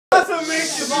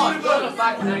Come on, go to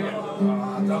back nigga.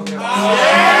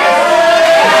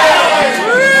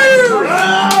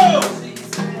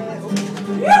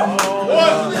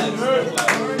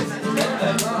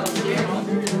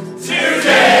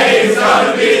 Today's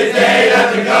gonna be the day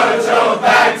that they're gonna throw it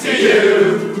back to you.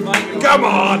 Come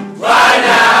on! Right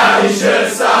now, you should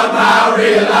somehow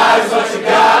realize what you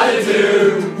gotta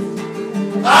do.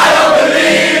 I don't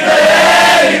believe that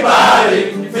anybody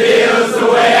feels the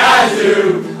way I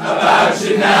do about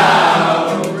you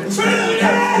now. Trinity!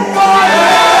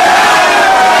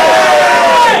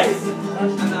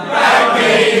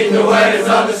 Backbeat, the word is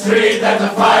on the street that the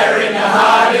fire in your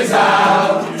heart is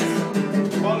out.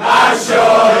 I'm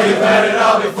sure you've heard it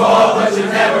all before, but you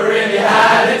never really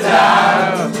had it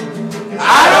down.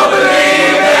 I don't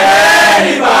believe that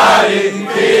anybody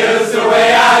feels the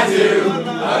way I do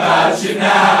about you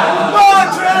now.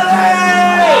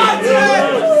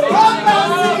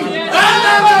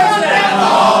 And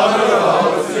all the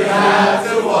roads we have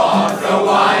to walk are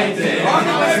winding.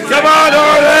 Come on,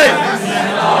 Orly!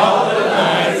 And all the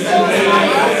nights that we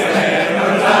spend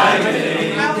are blinding.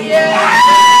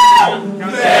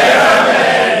 There are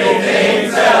many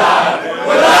things that I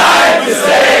would like to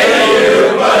say to you,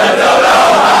 but I don't know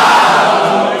how.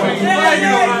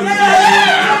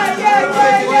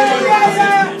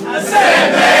 I said,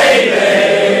 maybe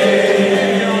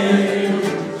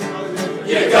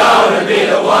you're gonna be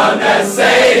the one that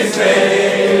saves me.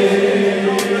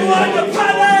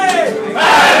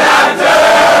 And after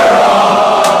all,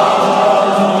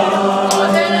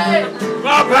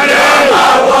 you're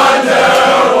my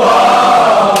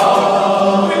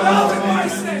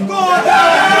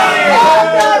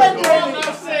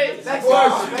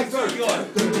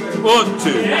One,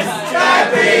 two.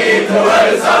 Backbeat, the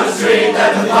word is on the street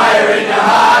that the fire in your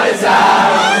heart is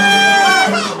out.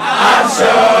 I'm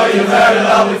sure you've heard it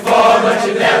all before, but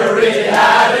you never really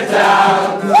had it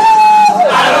down.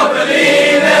 I don't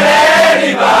believe that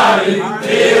anybody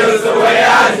feels the way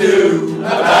I do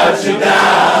about you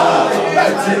now.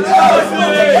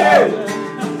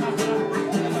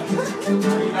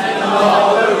 And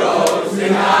all the roads we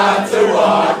have to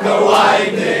walk are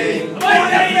winding.